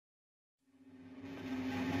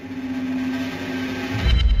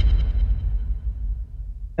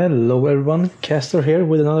Hello everyone, Castor here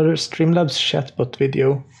with another Streamlabs Chatbot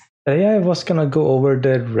video. Today I was gonna go over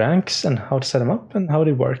the ranks and how to set them up and how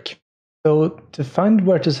they work. So to find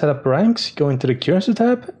where to set up ranks, go into the currency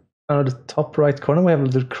tab. On the top right corner we have a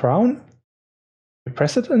little crown. You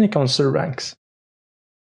press it and you can see ranks.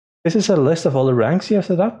 This is a list of all the ranks you have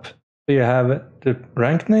set up. So you have the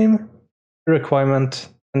rank name, the requirement,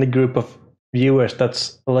 and the group of viewers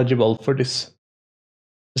that's eligible for this.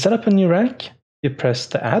 To set up a new rank, you press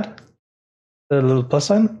the add, the little plus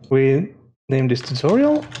sign. We name this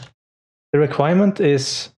tutorial. The requirement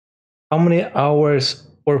is how many hours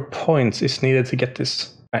or points is needed to get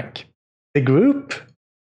this rank. The group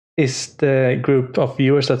is the group of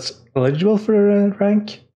viewers that's eligible for the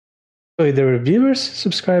rank. So either viewers,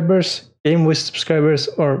 subscribers, GameWiz subscribers,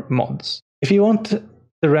 or mods. If you want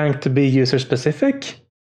the rank to be user specific,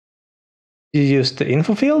 you use the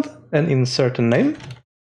info field and insert a name.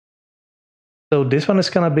 So this one is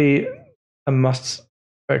going to be a must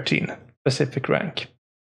 13 specific rank.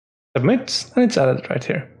 Submit, and it's added right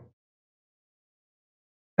here.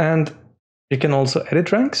 And you can also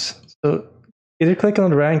edit ranks. So either click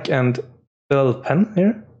on the rank and the little pen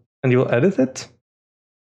here, and you will edit it.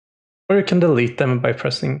 Or you can delete them by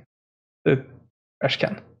pressing the trash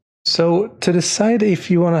can. So to decide if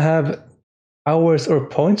you want to have hours or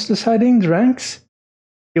points deciding the ranks,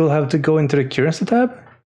 you will have to go into the currency tab.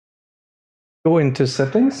 Go into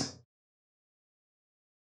settings,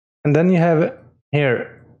 and then you have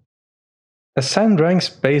here assign ranks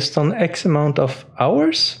based on X amount of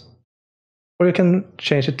hours, or you can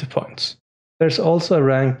change it to points. There's also a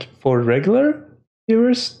rank for regular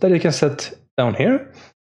viewers that you can set down here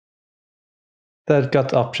that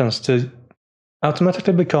got options to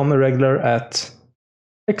automatically become a regular at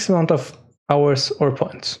X amount of hours or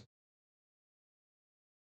points.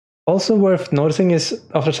 Also worth noticing is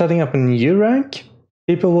after setting up a new rank,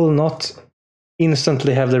 people will not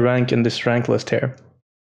instantly have the rank in this rank list here.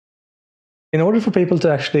 In order for people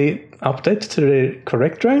to actually update to the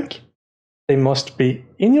correct rank, they must be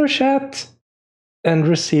in your chat and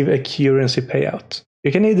receive a currency payout.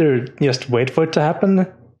 You can either just wait for it to happen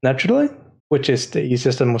naturally, which is the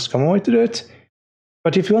easiest and most common way to do it.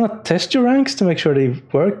 But if you want to test your ranks to make sure they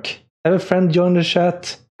work, have a friend join the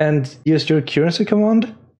chat and use your currency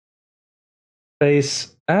command.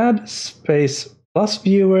 Space add, space plus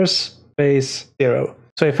viewers, space 0.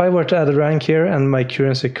 So if I were to add a rank here and my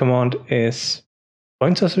currency command is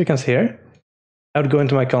points, as we can see here, I would go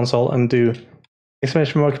into my console and do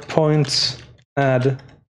exclamation mark points, add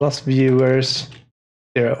plus viewers,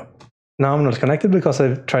 0. Now I'm not connected because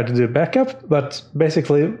I've tried to do a backup, but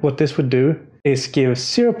basically what this would do is give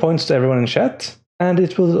 0 points to everyone in chat, and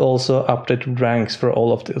it will also update ranks for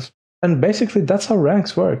all of this. And basically that's how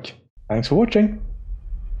ranks work. Thanks for watching.